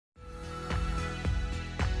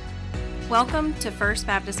Welcome to First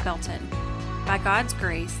Baptist Belton. By God's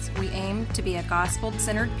grace, we aim to be a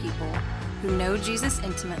gospel-centered people who know Jesus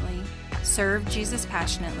intimately, serve Jesus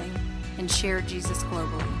passionately, and share Jesus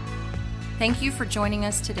globally. Thank you for joining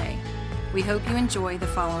us today. We hope you enjoy the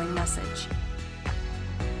following message.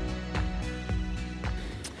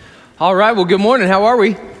 All right, well, good morning. How are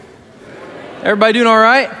we? Everybody doing all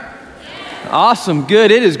right? Awesome, good.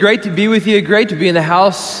 It is great to be with you. Great to be in the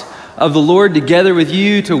house of the Lord together with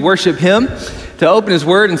you to worship Him, to open His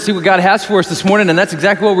Word and see what God has for us this morning. And that's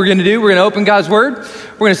exactly what we're going to do. We're going to open God's Word.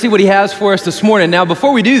 We're going to see what He has for us this morning. Now,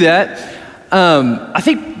 before we do that, I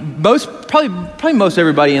think probably most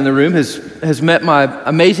everybody in the room has met my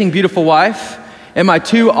amazing, beautiful wife and my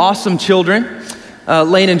two awesome children,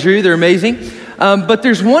 Lane and Drew. They're amazing. But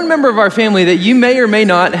there's one member of our family that you may or may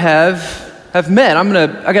not have met.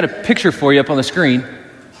 I got a picture for you up on the screen.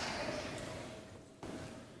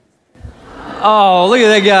 Oh, look at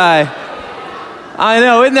that guy. I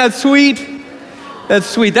know, isn't that sweet? That's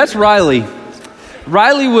sweet. That's Riley.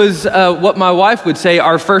 Riley was what my wife would say,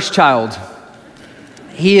 our first child.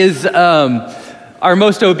 He is our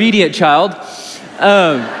most obedient child.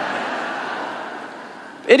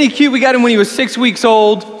 Isn't he cute? We got him when he was 6 weeks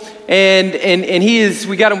old. And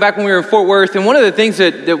we got him back when we were in Fort Worth. And one of the things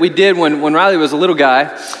that we did when Riley was a little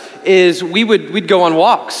guy is we'd go on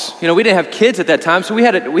walks. You know, we didn't have kids at that time, so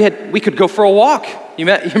we could go for a walk. You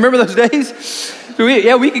remember those days? So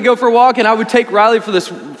we could go for a walk, and I would take Riley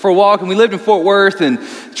for a walk. And we lived in Fort Worth, and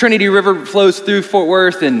Trinity River flows through Fort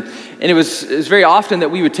Worth, and it was very often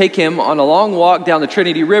that we would take him on a long walk down the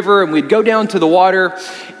Trinity River, and we'd go down to the water.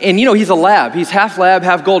 And he's a lab. He's half lab,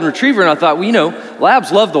 half golden retriever. And I thought,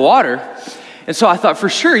 labs love the water. And so I thought for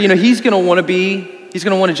sure, he's going to want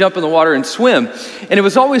to jump in the water and swim. And it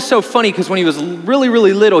was always so funny because when he was really,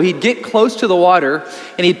 really little, he'd get close to the water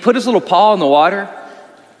and he'd put his little paw in the water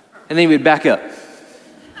and then he would back up.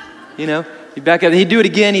 He'd back up and he'd do it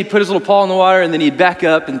again. He'd put his little paw in the water and then he'd back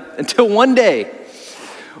up until one day,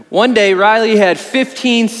 Riley had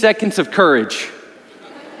 15 seconds of courage.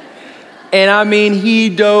 And he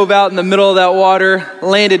dove out in the middle of that water,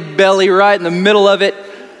 landed belly right in the middle of it,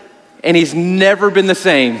 and he's never been the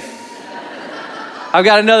same. I've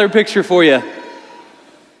got another picture for you.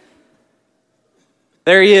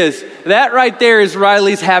 There he is. That right there is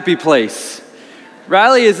Riley's happy place.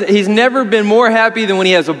 He's never been more happy than when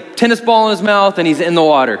he has a tennis ball in his mouth and he's in the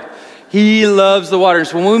water. He loves the water.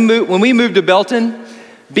 So when we moved to Belton,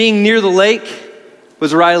 being near the lake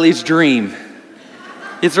was Riley's dream.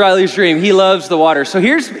 It's Riley's dream. He loves the water. So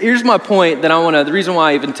here's my point the reason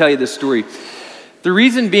why I even tell you this story. The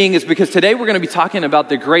reason being is because today we're going to be talking about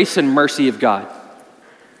the grace and mercy of God.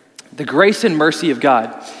 The grace and mercy of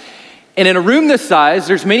God. And in a room this size,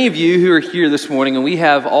 there's many of you who are here this morning, and we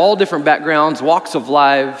have all different backgrounds, walks of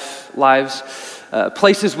lives,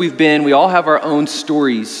 places we've been. We all have our own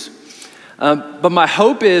stories. But my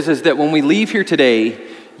hope is that when we leave here today,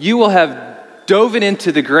 you will have dove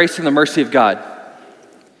into the grace and the mercy of God.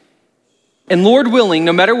 And Lord willing,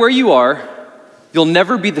 no matter where you are, you'll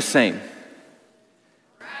never be the same.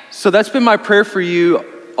 So that's been my prayer for you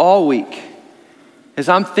all week. As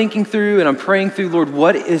I'm thinking through and I'm praying through, Lord,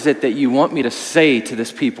 what is it that you want me to say to this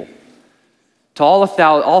people? To all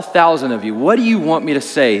 1,000 of you, what do you want me to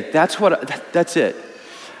say? That's it.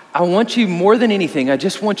 I want you more than anything, I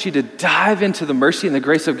just want you to dive into the mercy and the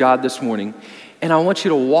grace of God this morning. And I want you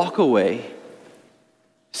to walk away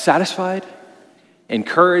satisfied,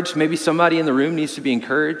 encouraged. Maybe somebody in the room needs to be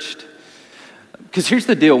encouraged. Because here's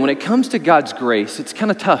the deal. When it comes to God's grace, it's kind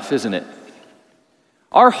of tough, isn't it?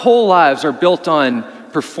 Our whole lives are built on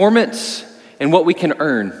performance and what we can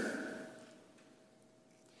earn.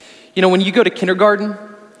 When you go to kindergarten,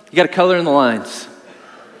 you got to color in the lines.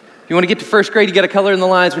 If you want to get to first grade, you got to color in the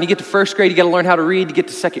lines. When you get to first grade, you got to learn how to read to get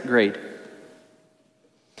to second grade.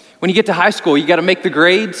 When you get to high school, you got to make the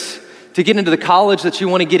grades to get into the college that you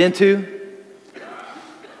want to get into.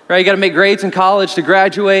 Right? You got to make grades in college to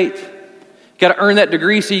graduate. You got to earn that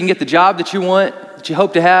degree so you can get the job that you want, that you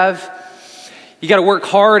hope to have. You got to work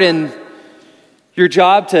hard in your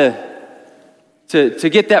job to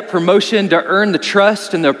get that promotion, to earn the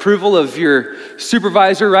trust and the approval of your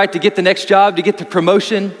supervisor, right? To get the next job, to get the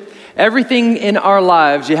promotion. Everything in our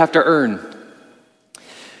lives you have to earn.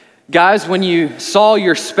 Guys, when you saw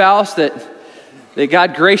your spouse that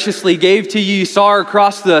God graciously gave to you, you saw her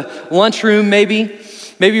across the lunchroom maybe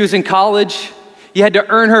it was in college, you had to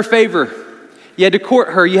earn her favor. You had to court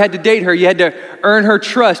her, you had to date her, you had to earn her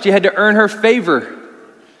trust, you had to earn her favor.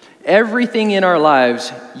 Everything in our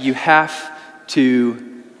lives you have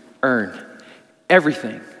to earn.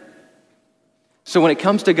 Everything. So when it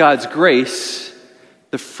comes to God's grace,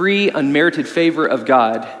 the free, unmerited favor of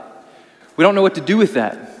God, we don't know what to do with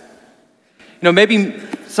that. Maybe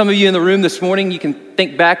some of you in the room this morning, you can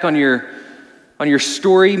think back on your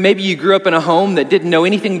story. Maybe you grew up in a home that didn't know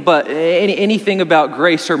anything about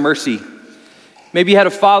grace or mercy. Maybe you had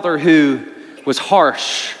a father who was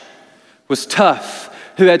harsh, was tough,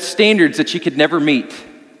 who had standards that you could never meet.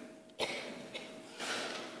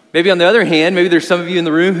 Maybe on the other hand, maybe there's some of you in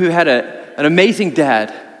the room who had an amazing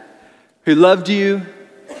dad who loved you,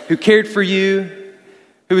 who cared for you,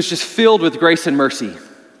 who was just filled with grace and mercy.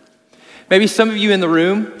 Maybe some of you in the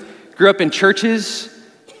room grew up in churches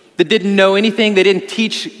that didn't know anything. They didn't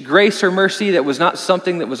teach grace or mercy. That was not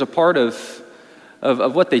something that was a part of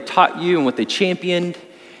what they taught you and what they championed.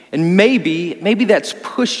 And maybe that's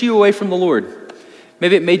pushed you away from the Lord.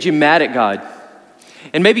 Maybe it made you mad at God.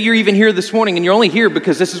 And maybe you're even here this morning and you're only here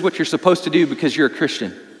because this is what you're supposed to do because you're a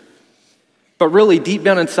Christian. But really, deep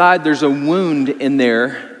down inside, there's a wound in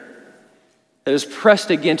there that is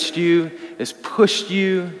pressed against you, has pushed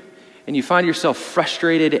you, and you find yourself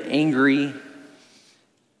frustrated, angry.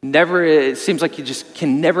 It seems like you just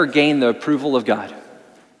can never gain the approval of God.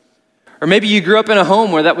 Or maybe you grew up in a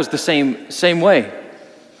home where that was the same way,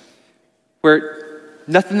 where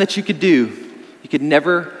nothing that you could do, you could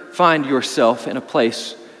never find yourself in a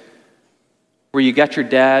place where you got your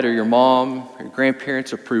dad or your mom or your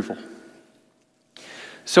grandparents' approval.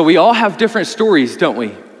 So we all have different stories, don't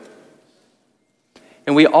we?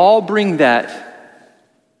 And we all bring that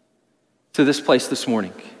to this place this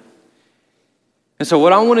morning. And so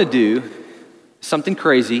what I want to do is something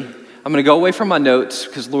crazy. I'm going to go away from my notes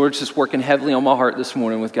because Lord's just working heavily on my heart this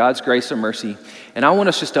morning with God's grace and mercy. And I want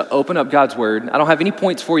us just to open up God's word. I don't have any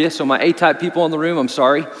points for you, so my A-type people in the room, I'm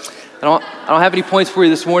sorry. I don't have any points for you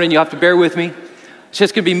this morning. You'll have to bear with me. It's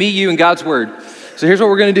just going to be me, you, and God's word. So here's what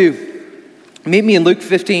we're going to do. Meet me in Luke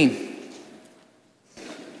 15.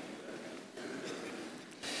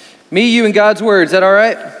 Me, you, and God's word. Is that all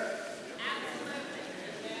right?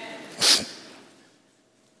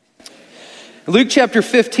 Luke chapter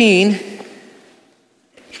 15,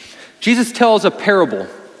 Jesus tells a parable.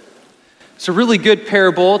 It's a really good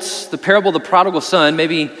parable. It's the parable of the prodigal son.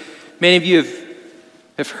 Maybe many of you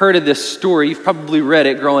have heard of this story. You've probably read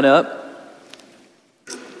it growing up.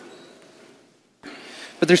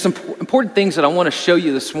 But there's some important things that I want to show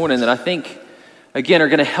you this morning that I think, again, are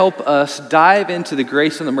going to help us dive into the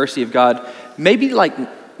grace and the mercy of God, maybe like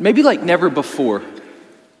never before.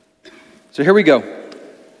 So here we go.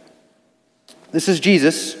 This is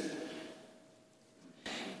Jesus.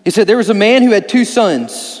 He said, there was a man who had 2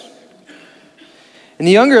 sons. And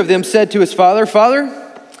the younger of them said to his father, Father,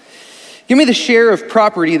 give me the share of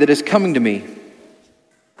property that is coming to me.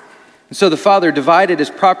 And so the father divided his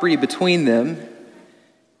property between them.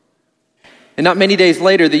 And not many days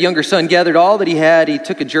later, the younger son gathered all that he had. He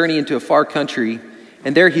took a journey into a far country,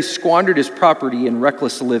 and there he squandered his property in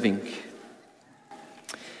reckless living.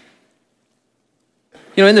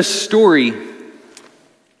 In this story,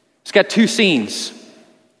 it's got 2 scenes.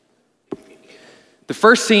 The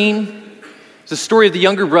first scene is the story of the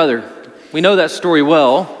younger brother. We know that story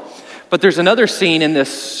well. But there's another scene in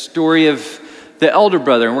this story of the elder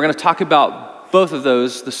brother, and we're going to talk about both of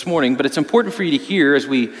those this morning. But it's important for you to hear as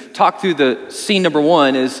we talk through the scene number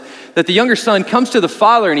 1 is that the younger son comes to the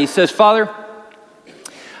father and he says, Father,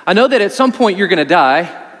 I know that at some point you're going to die,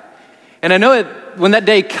 and I know that when that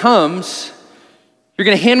day comes, you're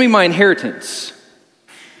going to hand me my inheritance.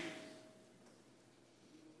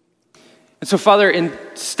 And so, Father,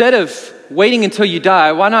 instead of waiting until you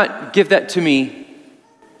die, why not give that to me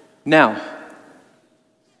now?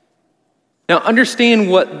 Now, understand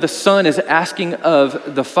what the son is asking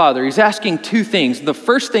of the father. He's asking 2 things. The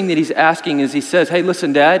first thing that he's asking is he says, hey,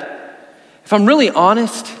 listen, Dad, if I'm really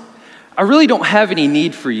honest, I really don't have any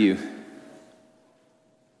need for you.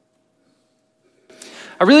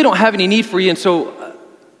 I really don't have any need for you, and so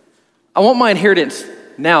I want my inheritance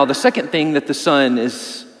now. The second thing that the son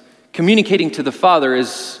is communicating to the father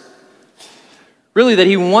is really that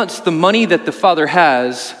he wants the money that the father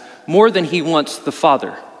has more than he wants the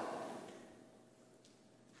father.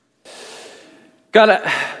 God,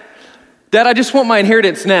 Dad, I just want my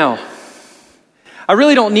inheritance now. I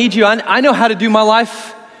really don't need you. I know how to do my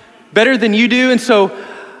life better than you do, and so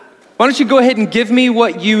why don't you go ahead and give me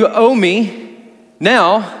what you owe me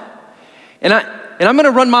now, and I'm going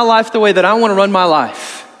to run my life the way that I want to run my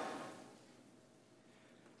life.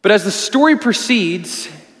 But as the story proceeds,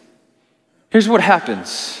 here's what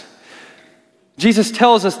happens. Jesus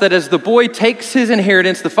tells us that as the boy takes his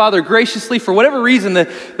inheritance, the father graciously, for whatever reason, the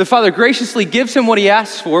father graciously gives him what he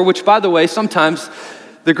asks for, which, by the way, sometimes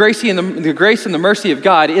the grace and the mercy of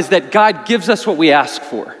God is that God gives us what we ask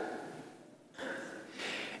for.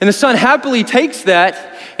 And the son happily takes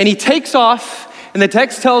that and he takes off, and the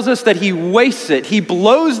text tells us that he wastes it. He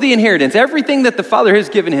blows the inheritance, everything that the father has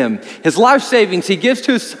given him, his life savings, he gives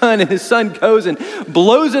to his son, and his son goes and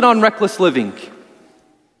blows it on reckless living.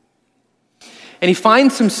 And he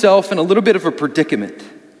finds himself in a little bit of a predicament.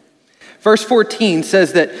 Verse 14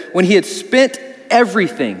 says that when he had spent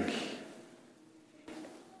everything,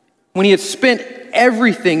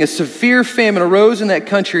 a severe famine arose in that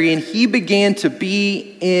country, and he began to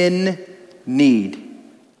be in need.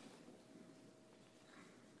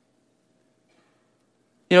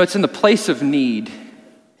 You know, it's in the place of need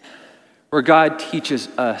where God teaches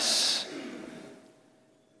us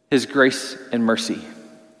his grace and mercy.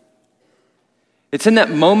 It's in that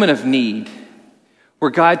moment of need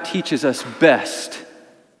where God teaches us best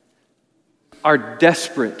our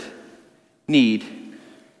desperate need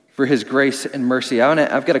for his grace and mercy.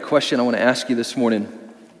 I've got a question I want to ask you this morning.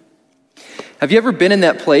 Have you ever been in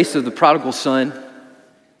that place of the prodigal son?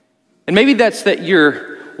 And maybe that's that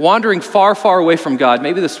you're wandering far, far away from God.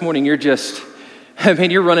 Maybe this morning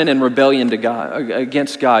you're running in rebellion to God,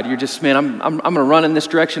 against God. You're just, I'm going to run in this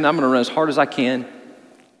direction. I'm going to run as hard as I can.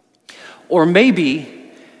 Or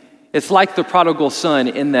maybe it's like the prodigal son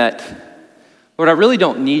in that, Lord, I really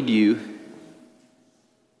don't need you.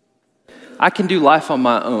 I can do life on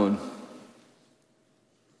my own.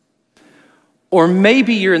 Or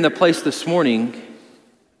maybe you're in the place this morning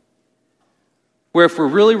where, if we're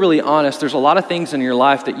really, really honest, there's a lot of things in your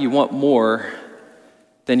life that you want more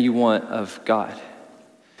than you want of God.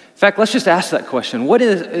 In fact, let's just ask that question.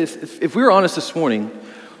 If we were honest this morning,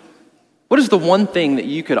 what is the one thing that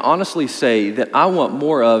you could honestly say that I want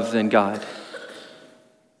more of than God?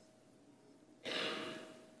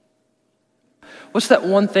 What's that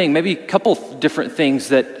one thing, maybe a couple different things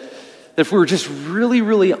that if we were just really,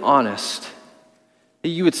 really honest, that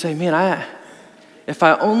you would say, man, if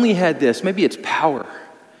I only had this, maybe it's power.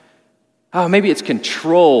 Oh, maybe it's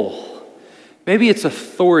control. Maybe it's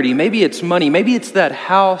authority. Maybe it's money. Maybe it's that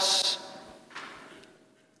house.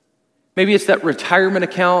 Maybe it's that retirement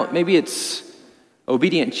account. Maybe it's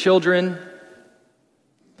obedient children.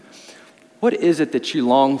 What is it that you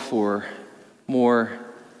long for more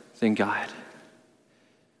than God?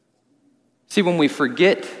 See, when we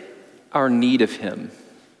forget our need of him,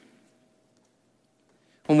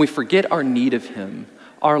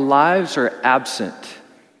 our lives are absent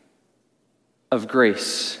of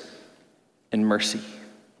grace and mercy.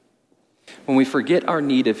 When we forget our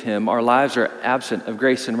need of him, our lives are absent of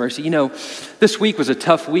grace and mercy. You know, this week was a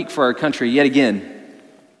tough week for our country yet again.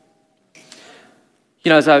 You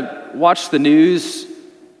know, as I watched the news,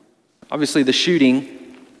 obviously the shooting,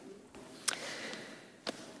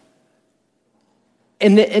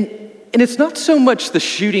 and it's not so much the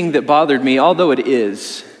shooting that bothered me, although it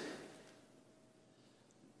is.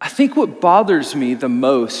 I think what bothers me the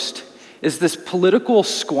most is this political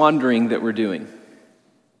squandering that we're doing.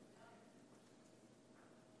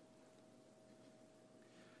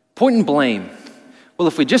 Point and blame. Well,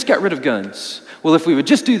 if we just got rid of guns. Well, if we would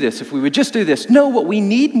just do this, if we would just do this. No, what we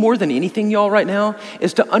need more than anything, y'all, right now,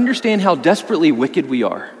 is to understand how desperately wicked we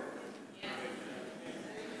are.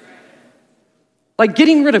 Like,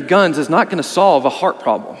 getting rid of guns is not going to solve a heart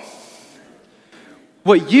problem.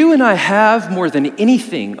 What you and I have more than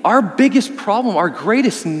anything, our biggest problem, our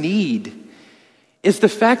greatest need, is the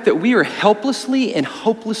fact that we are helplessly and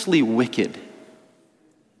hopelessly wicked.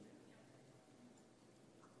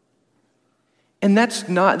 And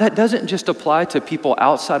that doesn't just apply to people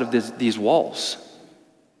outside of these walls.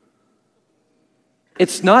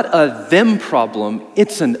 It's not a them problem,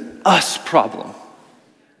 it's an us problem.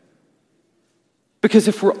 Because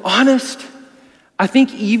if we're honest, I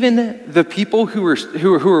think even the people who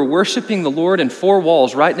are worshiping the Lord in four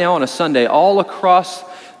walls right now on a Sunday all across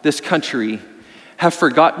this country have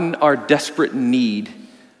forgotten our desperate need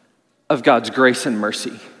of God's grace and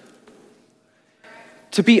mercy.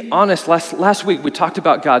 To be honest, last week we talked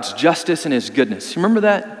about God's justice and his goodness. You remember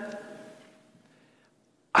that?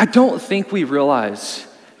 I don't think we realize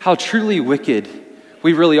how truly wicked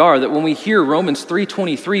we really are, that when we hear Romans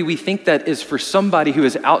 3:23, we think that is for somebody who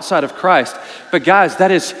is outside of Christ. But guys, that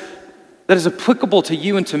is applicable to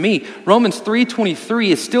you and to me. Romans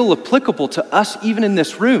 3:23 is still applicable to us even in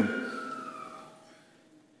this room.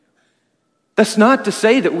 That's not to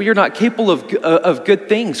say that we are not capable of good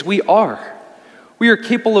things. We are. We are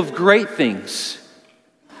capable of great things.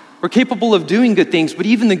 We're capable of doing good things, but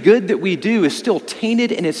even the good that we do is still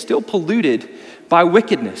tainted and is still polluted by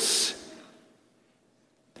wickedness.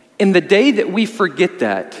 In the day that we forget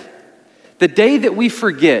that, The day that we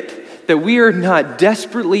forget that we are not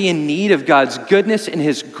desperately in need of God's goodness and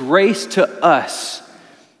his grace to us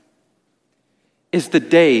is the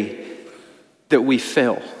day that we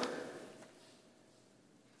fail.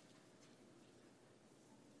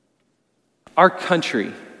 Our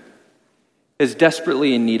country is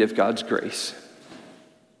desperately in need of God's grace.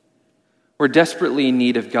 We're desperately in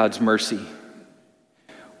need of God's mercy.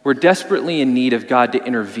 We're desperately in need of God to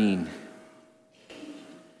intervene.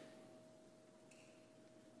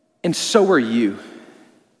 And so are you.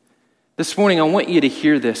 This morning, I want you to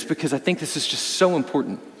hear this because I think this is just so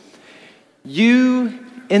important. You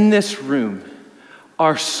in this room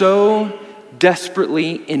are so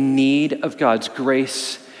desperately in need of God's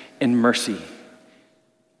grace and mercy.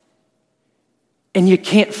 And you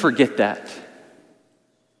can't forget that.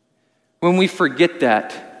 When we forget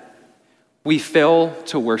that, we fail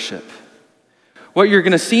to worship. What you're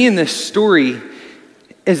going to see in this story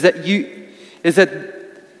is that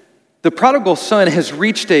the prodigal son has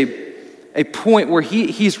reached a point where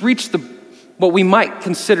he's reached what we might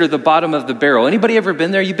consider the bottom of the barrel. Anybody ever been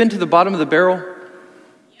there? You've been to the bottom of the barrel?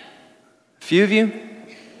 A few of you?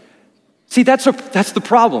 See, that's the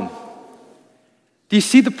problem. Do you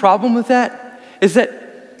see the problem with that? Is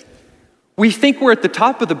that we think we're at the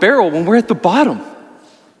top of the barrel when we're at the bottom.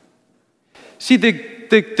 See,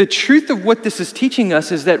 the truth of what this is teaching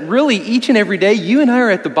us is that really each and every day, you and I are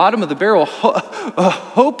at the bottom of the barrel,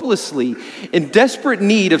 hopelessly in desperate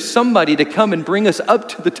need of somebody to come and bring us up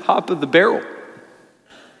to the top of the barrel.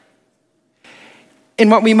 And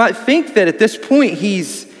what we might think that at this point,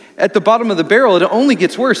 he's at the bottom of the barrel, it only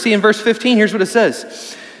gets worse. See, in verse 15, here's what it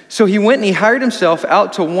says. So he went and he hired himself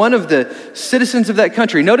out to one of the citizens of that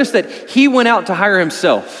country. Notice that he went out to hire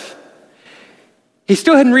himself. He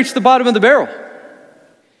still hadn't reached the bottom of the barrel.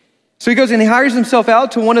 So he goes and he hires himself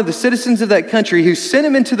out to one of the citizens of that country who sent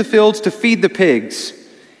him into the fields to feed the pigs.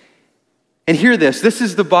 And hear this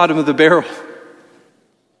is the bottom of the barrel.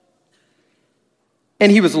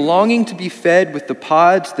 And he was longing to be fed with the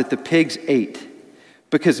pods that the pigs ate,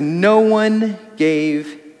 because no one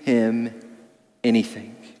gave him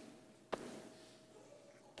anything.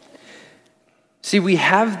 See, we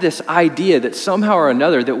have this idea that somehow or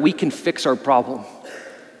another that we can fix our problem.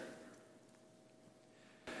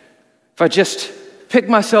 If I just pick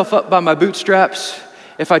myself up by my bootstraps,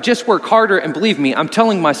 if I just work harder, and believe me, I'm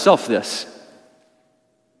telling myself this.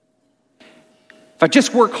 If I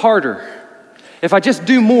just work harder, if I just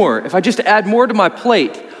do more, if I just add more to my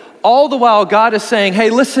plate, all the while God is saying,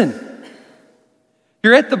 hey, listen,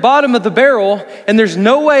 you're at the bottom of the barrel and there's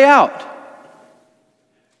no way out.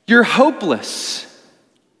 You're hopeless.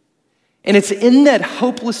 And it's in that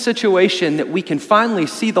hopeless situation that we can finally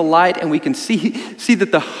see the light, and we can see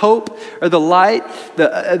that the hope or the light,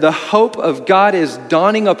 the hope of God is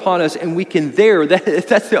dawning upon us, and we can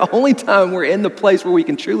that's the only time we're in the place where we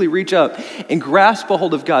can truly reach up and grasp a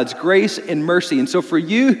hold of God's grace and mercy. And so for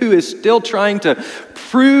you who is still trying to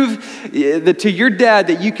prove that to your dad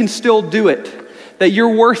that you can still do it, that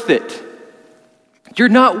you're worth it, you're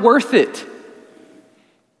not worth it.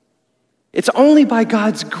 It's only by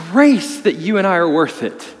God's grace that you and I are worth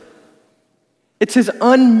it. It's his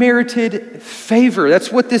unmerited favor. That's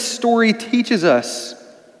what this story teaches us.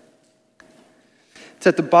 It's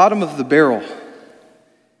at the bottom of the barrel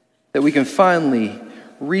that we can finally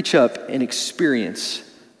reach up and experience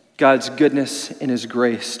God's goodness and his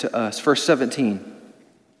grace to us. Verse 17.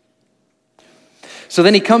 So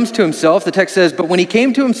then he comes to himself. The text says, but when he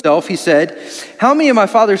came to himself, he said, how many of my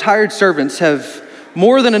father's hired servants have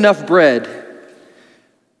more than enough bread,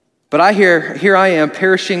 but here I am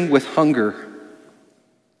perishing with hunger.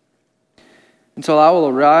 And so I will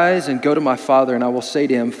arise and go to my father, and I will say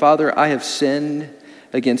to him, Father, I have sinned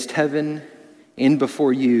against heaven and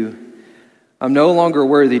before you. I'm no longer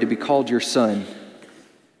worthy to be called your son.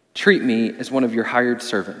 Treat me as one of your hired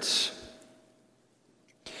servants.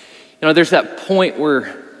 You know, there's that point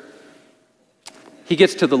where he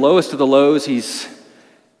gets to the lowest of the lows.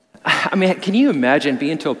 Can you imagine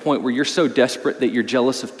being to a point where you're so desperate that you're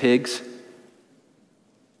jealous of pigs?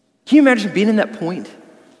 Can you imagine being in that point?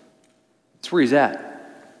 That's where he's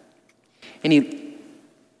at. And he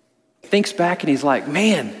thinks back and he's like,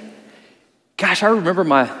 man, gosh, I remember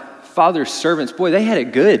my father's servants. Boy, they had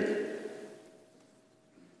it good.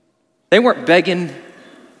 They weren't begging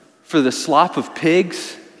for the slop of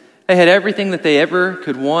pigs. They had everything that they ever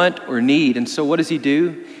could want or need. And so what does he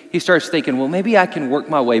do? He starts thinking, well, maybe I can work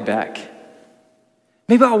my way back.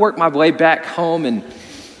 Maybe I'll work my way back home,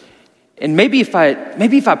 and maybe if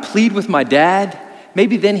I plead with my dad,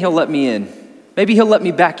 maybe then he'll let me in. Maybe he'll let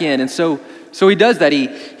me back in. And so So he does that.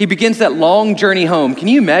 He begins that long journey home. Can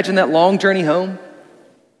you imagine that long journey home?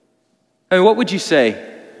 I mean, what would you say?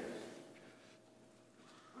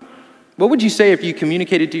 What would you say if you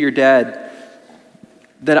communicated to your dad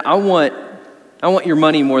that I want your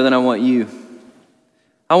money more than I want you?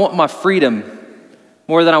 I want my freedom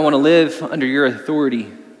more than I want to live under your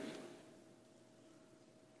authority.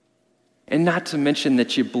 And not to mention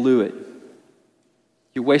that you blew it.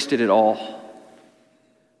 You wasted it all.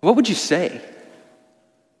 What would you say?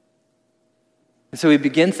 And so he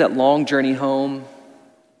begins that long journey home,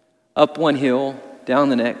 up one hill, down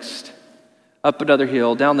the next, up another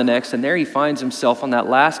hill, down the next, and there he finds himself on that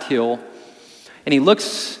last hill, and he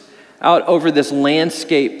looks out over this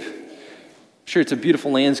landscape. I'm sure it's a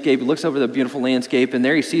beautiful landscape. He looks over the beautiful landscape, and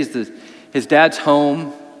there he sees his dad's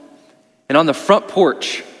home, and on the front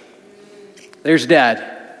porch, there's Dad.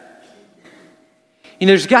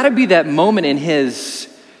 There's got to be that moment in his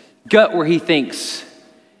gut where he thinks,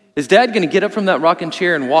 is Dad going to get up from that rocking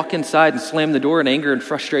chair and walk inside and slam the door in anger and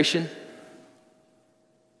frustration?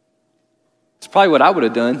 It's probably what I would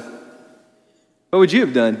have done. What would you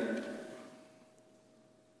have done?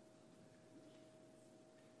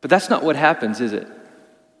 But that's not what happens, is it?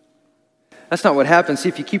 That's not what happens. See,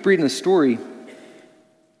 if you keep reading the story,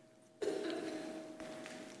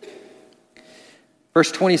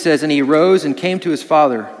 verse 20 says, and he rose and came to his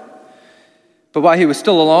father. But while he was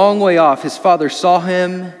still a long way off, his father saw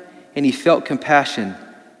him and he felt compassion.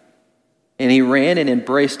 And he ran and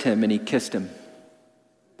embraced him and he kissed him.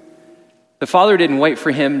 The father didn't wait for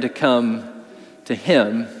him to come to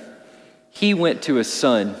him. He went to his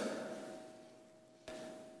son.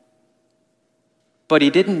 But he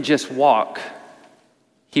didn't just walk,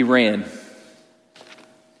 he ran.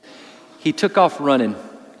 He took off running.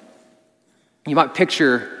 You might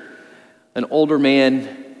picture an older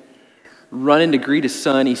man running to greet his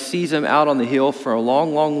son. He sees him out on the hill for a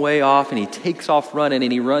long, long way off, and he takes off running,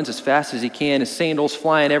 and he runs as fast as he can, his sandals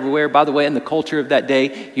flying everywhere. By the way, in the culture of that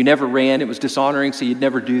day, you never ran. It was dishonoring, so you'd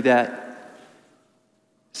never do that.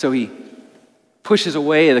 So he pushes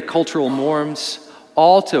away the cultural norms,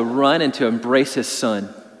 all to run and to embrace his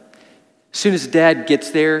son. As soon as Dad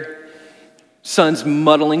gets there, son's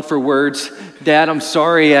muddling for words. Dad, I'm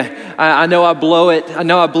sorry. I know I blew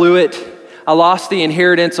it. I lost the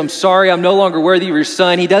inheritance. I'm sorry. I'm no longer worthy of your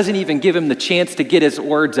son. He doesn't even give him the chance to get his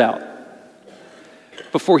words out.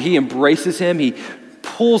 Before he embraces him, he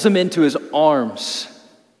pulls him into his arms.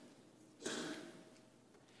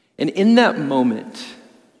 And in that moment,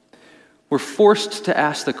 we're forced to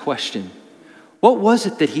ask the question, what was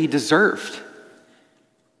it that he deserved?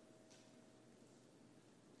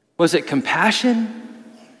 Was it compassion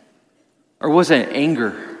or was it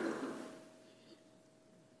anger?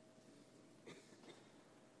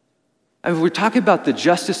 I mean, we're talking about the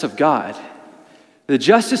justice of God. The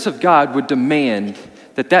justice of God would demand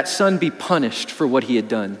that son be punished for what he had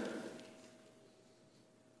done.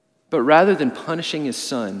 But rather than punishing his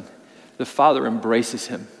son, the father embraces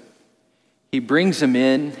him. He brings him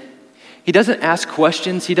in. He doesn't ask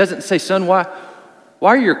questions. He doesn't say, son, why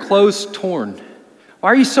are your clothes torn? Why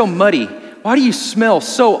are you so muddy? Why do you smell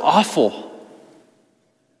so awful?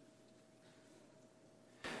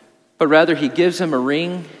 But rather, he gives him a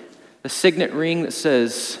ring, a signet ring that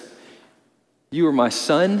says, you are my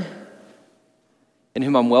son, in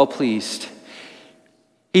whom I'm well pleased.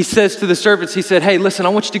 He says to the servants, he said, hey, listen, I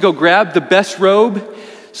want you to go grab the best robe.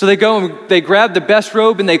 So they go and they grab the best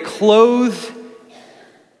robe and he clothes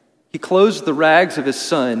the rags of his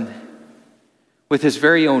son with his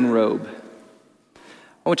very own robe.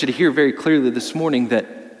 I want you to hear very clearly this morning that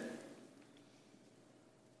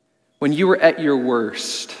when you were at your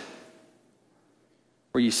worst,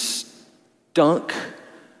 where you stunk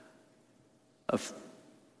of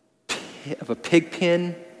a pig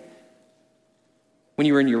pen, when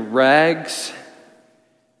you were in your rags,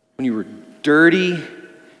 when you were dirty,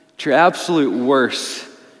 at your absolute worst,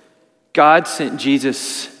 God sent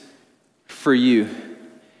Jesus for you.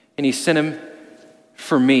 And he sent him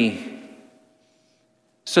for me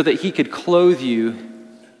so that he could clothe you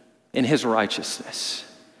in his righteousness.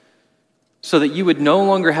 So that you would no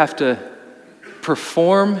longer have to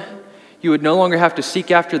perform. You would no longer have to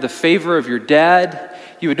seek after the favor of your dad.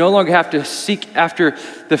 You would no longer have to seek after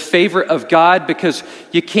the favor of God because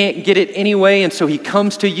you can't get it anyway. And so he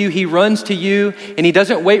comes to you, he runs to you, and he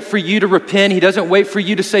doesn't wait for you to repent. He doesn't wait for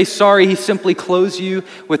you to say sorry. He simply clothes you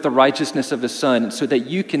with the righteousness of his son so that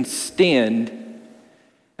you can stand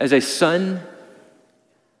as a son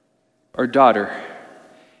or daughter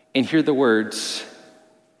and hear the words,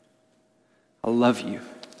 I love you.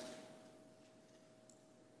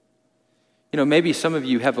 Maybe some of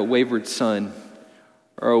you have a wayward son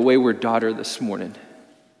or a wayward daughter this morning.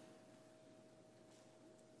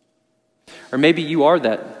 Or maybe you are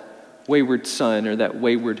that wayward son or that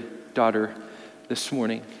wayward daughter this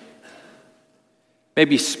morning.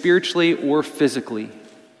 Maybe spiritually or physically.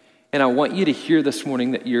 And I want you to hear this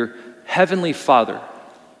morning that your Heavenly Father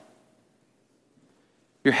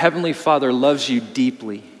loves you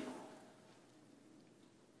deeply.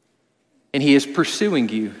 And He is pursuing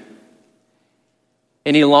you.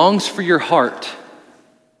 And He longs for your heart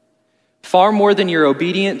far more than your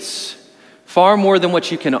obedience, far more than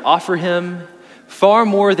what you can offer Him, far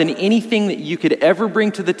more than anything that you could ever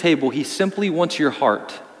bring to the table. He simply wants your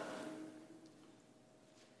heart.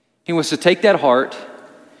 He wants to take that heart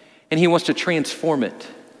and He wants to transform it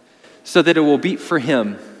so that it will beat for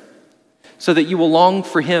Him, so that you will long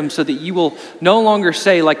for Him, so that you will no longer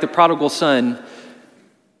say like the prodigal son,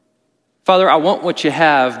 Father, I want what you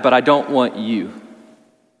have, but I don't want you.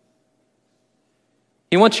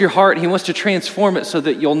 He wants your heart. He wants to transform it so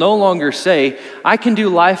that you'll no longer say, I can do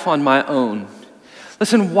life on my own.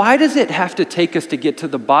 Listen, why does it have to take us to get to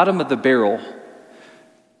the bottom of the barrel?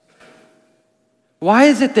 Why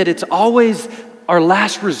is it that it's always our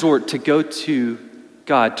last resort to go to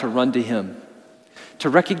God, to run to Him, to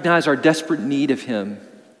recognize our desperate need of Him?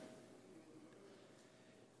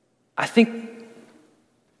 I think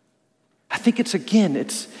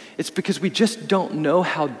it's because we just don't know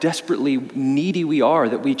how desperately needy we are,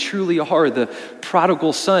 that we truly are the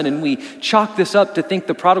prodigal son. And we chalk this up to think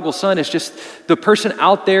the prodigal son is just the person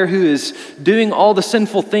out there who is doing all the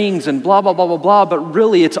sinful things and blah, blah, blah, blah, blah. But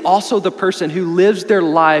really, it's also the person who lives their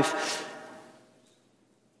life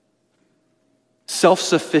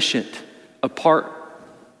self-sufficient, apart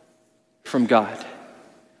from God.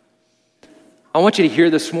 I want you to hear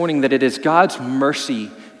this morning that it is God's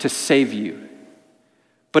mercy to save you,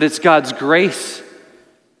 but it's God's grace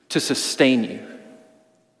to sustain you.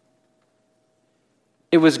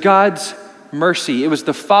 It was God's mercy, it was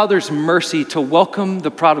the Father's mercy to welcome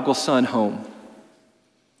the prodigal son home.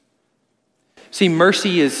 See,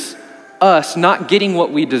 mercy is us not getting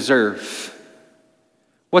what we deserve.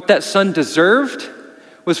 What that son deserved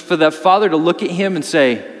was for that father to look at him and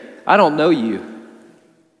say, I don't know you.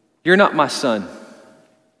 You're not my son.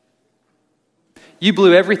 You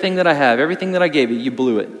blew everything that I have, everything that I gave you, you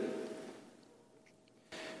blew it.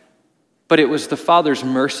 But it was the Father's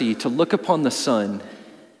mercy to look upon the Son,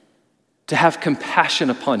 to have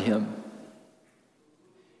compassion upon him,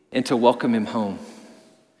 and to welcome him home.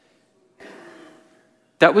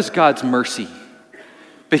 That was God's mercy.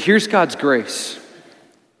 But here's God's grace.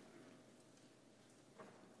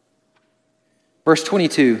 Verse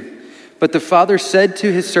 22, but the father said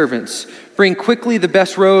to his servants, bring quickly the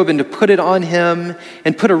best robe and to put it on him,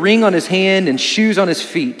 and put a ring on his hand and shoes on his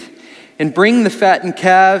feet, and bring the fattened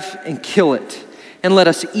calf and kill it, and let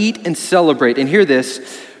us eat and celebrate. And hear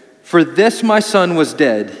this, for this my son was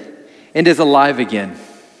dead and is alive again.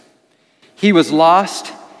 He was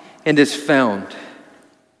lost and is found.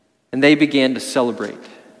 And they began to celebrate.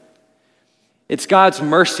 It's God's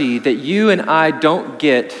mercy that you and I don't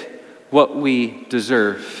get what we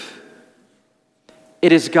deserve.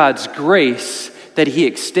 It is God's grace that he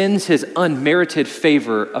extends his unmerited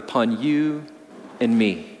favor upon you and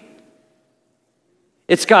me.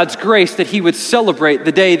 It's God's grace that he would celebrate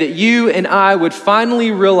the day that you and I would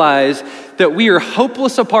finally realize that we are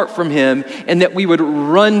hopeless apart from him and that we would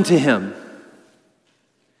run to him.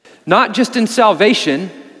 Not just in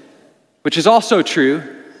salvation, which is also true,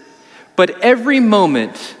 but every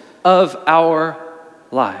moment of our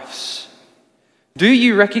lives. Do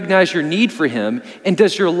you recognize your need for him, and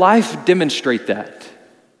does your life demonstrate that?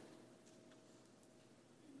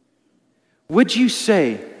 Would you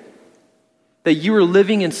say that you are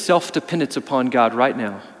living in self-dependence upon God right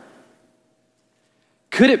now?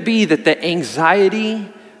 Could it be that the anxiety,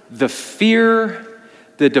 the fear,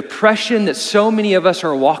 the depression that so many of us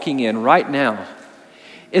are walking in right now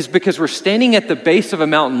is because we're standing at the base of a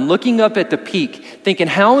mountain, looking up at the peak, thinking,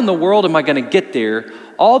 how in the world am I going to get there?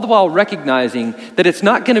 All the while recognizing that it's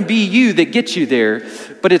not going to be you that gets you there,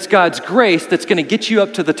 but it's God's grace that's going to get you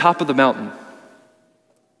up to the top of the mountain.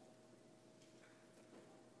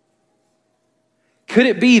 Could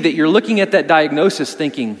it be that you're looking at that diagnosis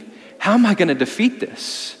thinking, how am I going to defeat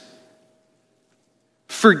this?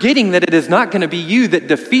 Forgetting that it is not going to be you that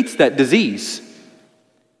defeats that disease.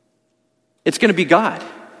 It's going to be God.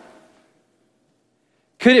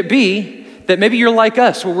 Could it be that maybe you're like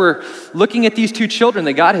us, where we're looking at these two children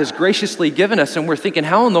that God has graciously given us, and we're thinking,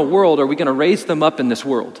 how in the world are we going to raise them up in this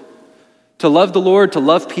world? To love the Lord, to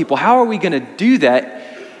love people. How are we going to do that?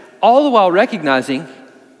 All the while recognizing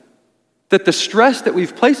that the stress that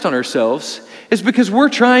we've placed on ourselves is because we're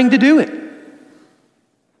trying to do it,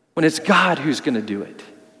 when it's God who's going to do it.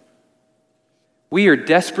 We are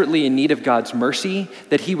desperately in need of God's mercy,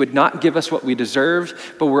 that he would not give us what we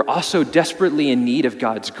deserve, but we're also desperately in need of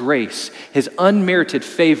God's grace, his unmerited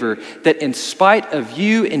favor, that in spite of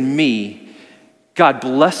you and me, God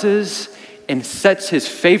blesses and sets his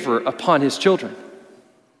favor upon his children.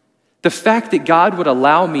 The fact that God would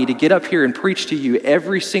allow me to get up here and preach to you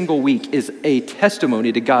every single week is a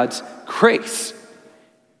testimony to God's grace.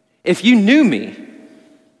 If you knew me,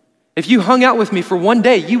 if you hung out with me for one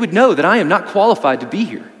day, you would know that I am not qualified to be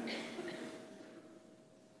here.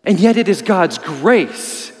 And yet it is God's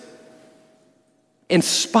grace, in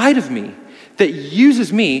spite of me, that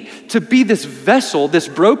uses me to be this vessel, this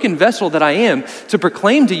broken vessel that I am, to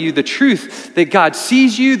proclaim to you the truth that God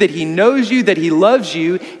sees you, that he knows you, that he loves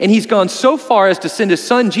you, and he's gone so far as to send his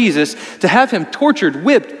son Jesus to have him tortured,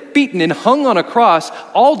 whipped, beaten, and hung on a cross,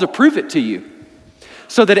 all to prove it to you.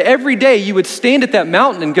 So that every day you would stand at that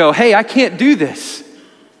mountain and go, hey, I can't do this.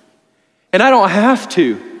 And I don't have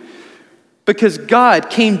to. Because God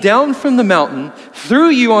came down from the mountain, threw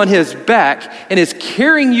you on his back, and is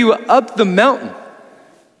carrying you up the mountain.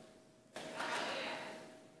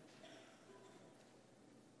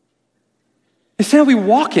 It's how we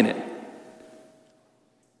walk in it.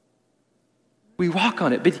 We walk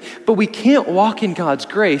on it, but we can't walk in God's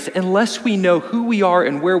grace unless we know who we are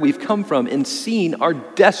and where we've come from and seen our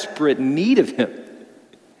desperate need of him.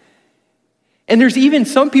 And there's even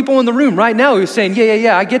some people in the room right now who are saying,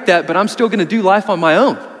 yeah, I get that, but I'm still going to do life on my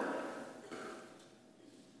own.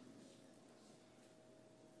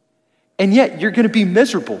 And yet you're going to be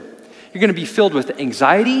miserable. You're going to be filled with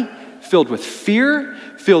anxiety, filled with fear,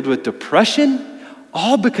 filled with depression,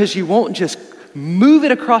 all because you won't just move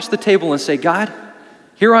it across the table and say, God,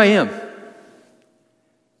 here I am.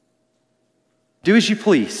 Do as you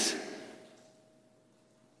please.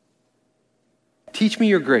 Teach me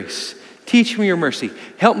your grace. Teach me your mercy.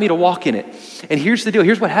 Help me to walk in it. And here's the deal.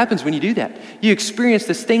 Here's what happens when you do that. You experience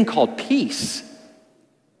this thing called peace.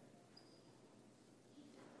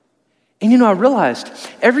 And I realized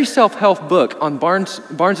every self-help book on Barnes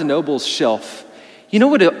 & Noble's shelf, you know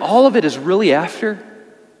what all of it is really after?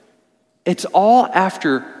 It's all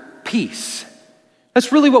after peace.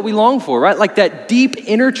 That's really what we long for, right? Like that deep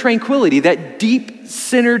inner tranquility, that deep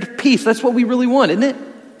centered peace. That's what we really want, isn't it?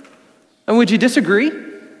 And would you disagree?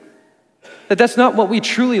 That that's not what we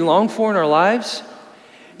truly long for in our lives?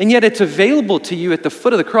 And yet it's available to you at the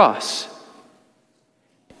foot of the cross.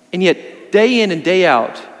 And yet day in and day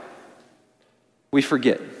out, we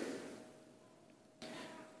forget.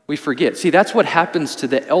 We forget. See, that's what happens to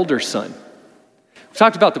the elder son. We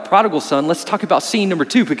talked about the prodigal son. Let's talk about scene number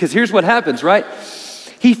 2, because here's what happens, right?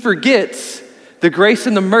 He forgets the grace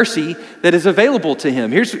and the mercy that is available to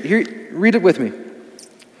him. Here, read it with me.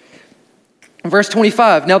 Verse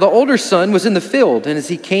 25, now the older son was in the field, and as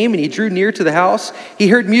he came and he drew near to the house, he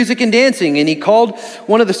heard music and dancing, and he called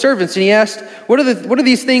one of the servants, and he asked, what are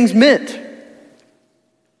these things meant?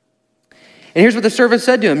 And here's what the servant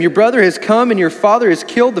said to him, your brother has come, and your father has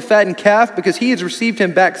killed the fattened calf, because he has received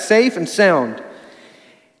him back safe and sound.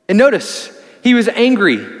 And notice, he was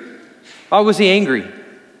angry. Why was he angry?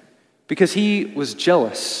 Because he was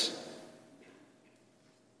jealous.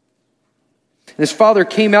 And his father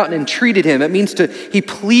came out and entreated him. It means he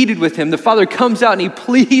pleaded with him. The father comes out and he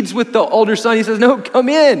pleads with the older son. He says, no, come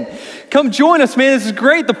in. Come join us, man. This is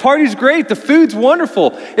great. The party's great. The food's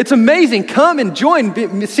wonderful. It's amazing. Come and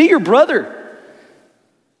join. See your brother.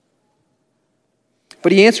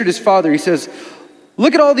 But he answered his father. He says,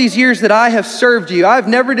 look at all these years that I have served you. I've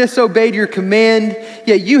never disobeyed your command,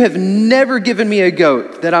 yet you have never given me a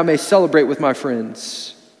goat that I may celebrate with my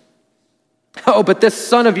friends. Oh, but this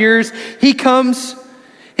son of yours, he comes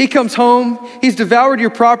home, he's devoured your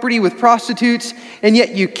property with prostitutes, and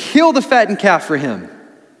yet you kill the fattened calf for him.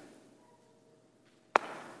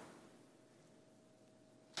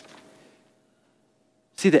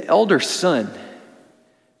 See, the elder son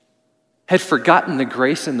had forgotten the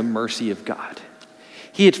grace and the mercy of God.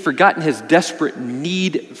 He had forgotten his desperate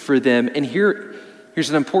need for them. And here's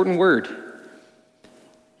an important word.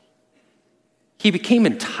 He became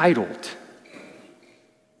entitled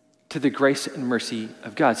to the grace and mercy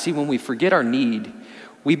of God. See, when we forget our need,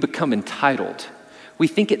 we become entitled. We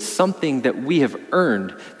think it's something that we have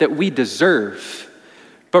earned, that we deserve.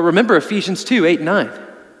 But remember Ephesians 2, 8, 9.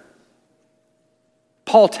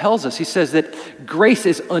 Paul tells us, he says that grace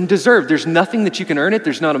is undeserved. There's nothing that you can earn it.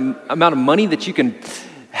 There's not an amount of money that you can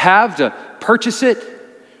have to purchase it.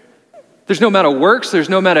 There's no amount of works, there's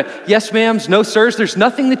no amount of yes ma'ams, no sirs, there's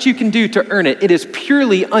nothing that you can do to earn it. It is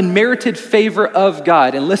purely unmerited favor of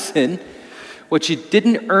God. And listen, what you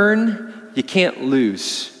didn't earn, you can't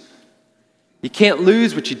lose. You can't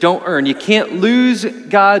lose what you don't earn. You can't lose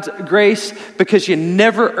God's grace because you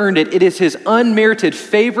never earned it. It is his unmerited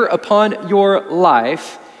favor upon your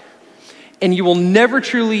life, and you will never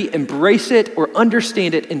truly embrace it or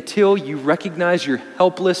understand it until you recognize your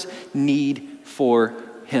helpless need for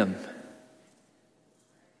him.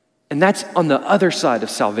 And that's on the other side of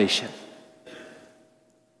salvation.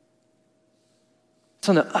 It's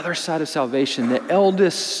on the other side of salvation. The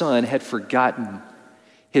eldest son had forgotten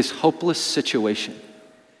his hopeless situation,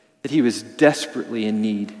 that he was desperately in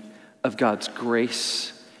need of God's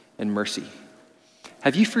grace and mercy.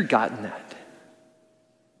 Have you forgotten that?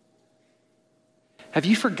 Have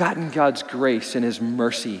you forgotten God's grace and his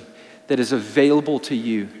mercy that is available to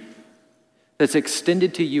you, that's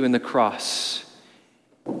extended to you in the cross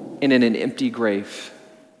and in an empty grave?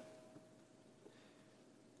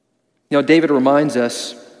 You know, David reminds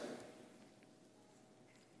us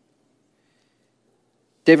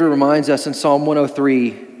in Psalm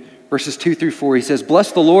 103, verses 2 through 4. He says,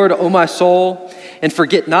 "Bless the Lord, O my soul, and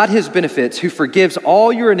forget not his benefits, who forgives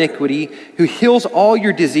all your iniquity, who heals all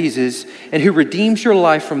your diseases, and who redeems your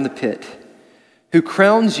life from the pit, who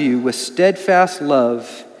crowns you with steadfast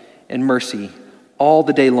love and mercy all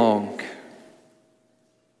the day long."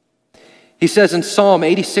 He says in Psalm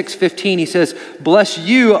 86:15, he says, "Bless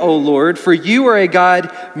you, O Lord, for you are a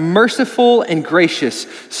God merciful and gracious,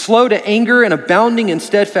 slow to anger and abounding in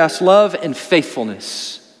steadfast love and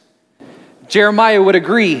faithfulness." Jeremiah would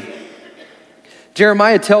agree.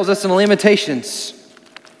 Jeremiah tells us in Lamentations,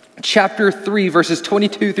 chapter 3, verses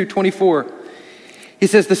 22 through 24. He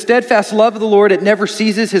says, "The steadfast love of the Lord, it never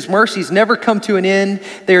ceases. His mercies never come to an end.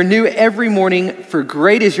 They are new every morning, for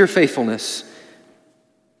great is your faithfulness."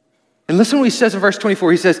 And listen to what he says in verse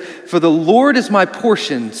 24. He says, "For the Lord is my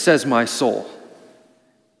portion, says my soul.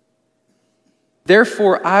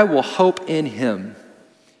 Therefore I will hope in him."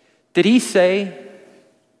 Did he say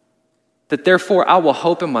that therefore I will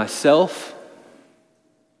hope in myself?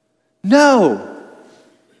 No.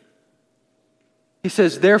 He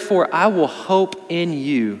says, "Therefore I will hope in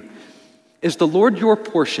you." Is the Lord your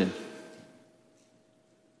portion?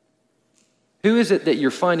 Who is it that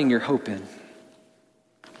you're finding your hope in?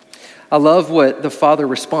 I love what the father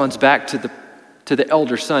responds back to the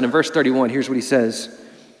elder son. In verse 31, here's what he says.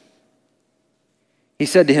 He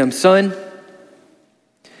said to him, "Son,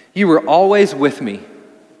 you were always with me,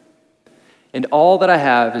 and all that I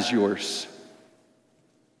have is yours."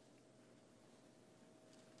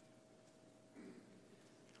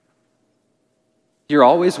 You're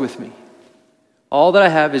always with me. All that I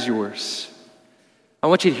have is yours. I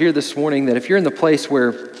want you to hear this morning that if you're in the place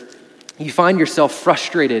where you find yourself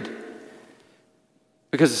frustrated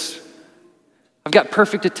because I've got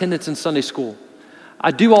perfect attendance in Sunday school,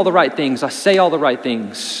 I do all the right things, I say all the right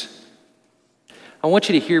things, I want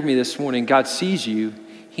you to hear me this morning. God sees you,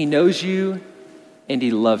 he knows you, and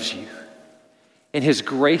he loves you. And his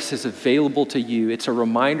grace is available to you. It's a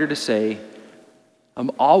reminder to say,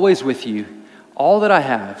 I'm always with you. All that I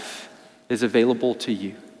have is available to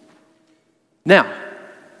you. Now,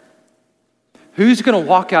 who's going to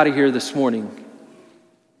walk out of here this morning?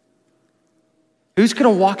 Who's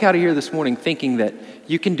going to walk out of here this morning thinking that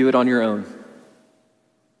you can do it on your own?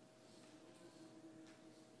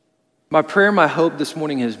 My prayer, my hope this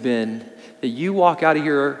morning has been that you walk out of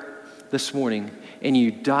here this morning and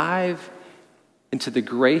you dive into the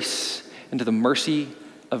grace, into the mercy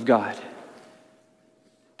of God.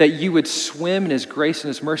 That you would swim in his grace and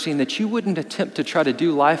his mercy, and that you wouldn't attempt to try to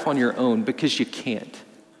do life on your own because you can't.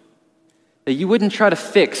 That you wouldn't try to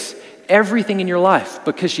fix everything in your life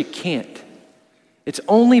because you can't. It's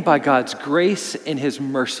only by God's grace and his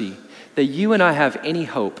mercy that you and I have any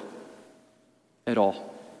hope at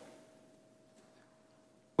all.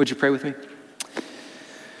 Would you pray with me?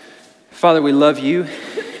 Father, we love you.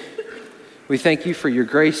 We thank you for your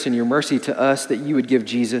grace and your mercy to us, that you would give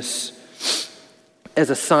Jesus as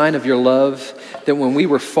a sign of your love, that when we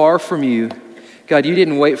were far from you, God, you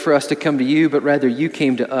didn't wait for us to come to you, but rather you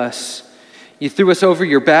came to us. You threw us over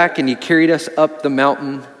your back and you carried us up the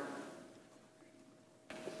mountain.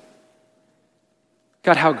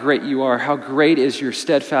 God, how great you are. How great is your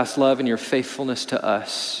steadfast love and your faithfulness to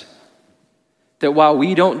us. That while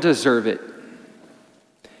we don't deserve it,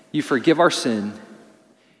 you forgive our sin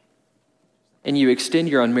and you extend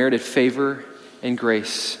your unmerited favor and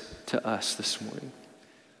grace to us this morning.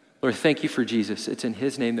 Lord, thank you for Jesus. It's in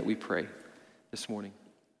his name that we pray this morning.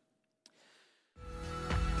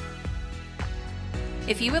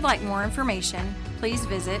 If you would like more information, please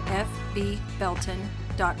visit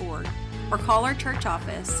fbbelton.org or call our church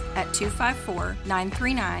office at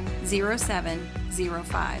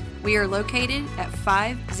 254-939-0705. We are located at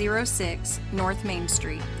 506 North Main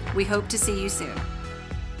Street. We hope to see you soon.